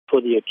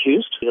for the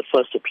accused, the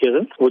first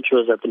appearance, which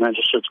was at the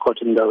Magistrate Court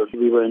in Durban.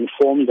 We were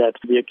informed that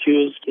the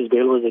accused, his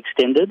bail was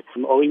extended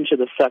owing to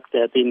the fact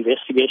that the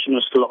investigation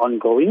was still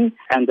ongoing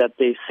and that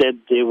they said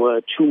there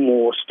were 2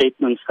 more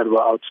statements that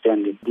were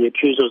outstanding. The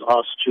accused was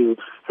asked to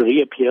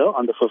reappear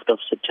on the 5th of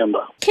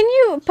September. Can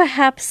you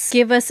perhaps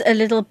give us a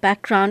little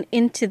background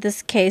into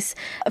this case?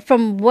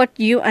 From what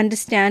you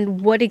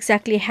understand, what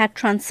exactly had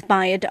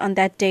transpired on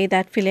that day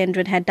that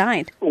Philendran had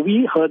died?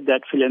 We heard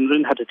that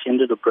Philendran had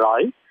attended a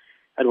braai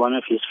at one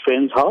of his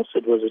friend's house.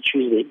 It was a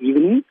Tuesday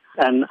evening,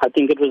 and I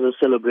think it was a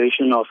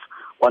celebration of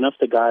one of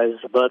the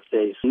guy's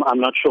birthdays. I'm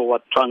not sure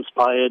what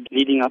transpired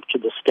leading up to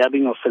the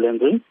stabbing of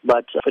Philendran,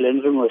 but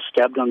Philendran was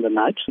stabbed on the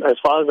night. As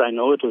far as I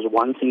know, it was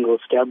one single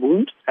stab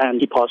wound, and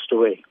he passed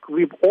away.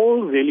 We've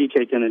all really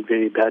taken it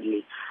very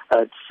badly.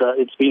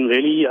 It's been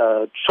really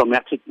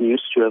traumatic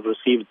news to have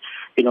received,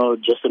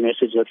 just a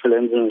message that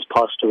Philendran has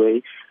passed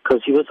away,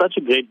 because he was such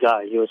a great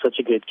guy. He was such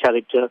a great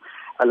character.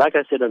 Like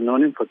I said, I've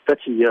known him for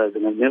 30 years,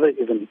 and I've never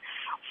even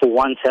for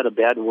once had a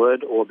bad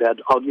word or a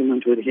bad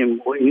argument with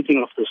him or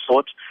anything of the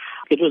sort.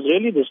 It was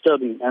really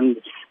disturbing, and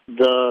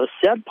the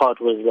sad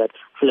part was that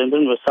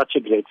Philendran was such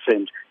a great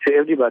friend to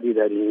everybody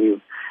that he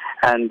knew.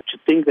 And to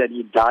think that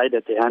he died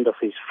at the hand of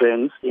his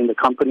friends, in the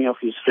company of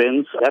his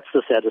friends, that's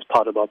the saddest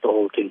part about the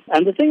whole thing.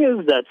 And the thing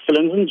is that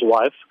Philendran's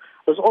wife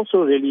was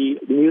also really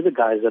knew the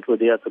guys that were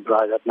there at the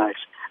braai that night.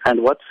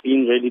 And what's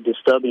been really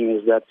disturbing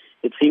is that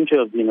it seemed to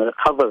have been a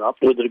cover-up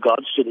with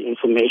regards to the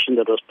information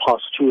that was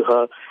passed to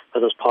her,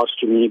 that was passed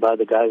to me by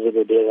the guys that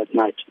were there that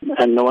night.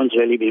 And no one's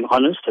really being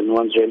honest, and no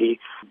one's really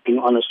being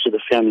honest to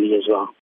the family as well.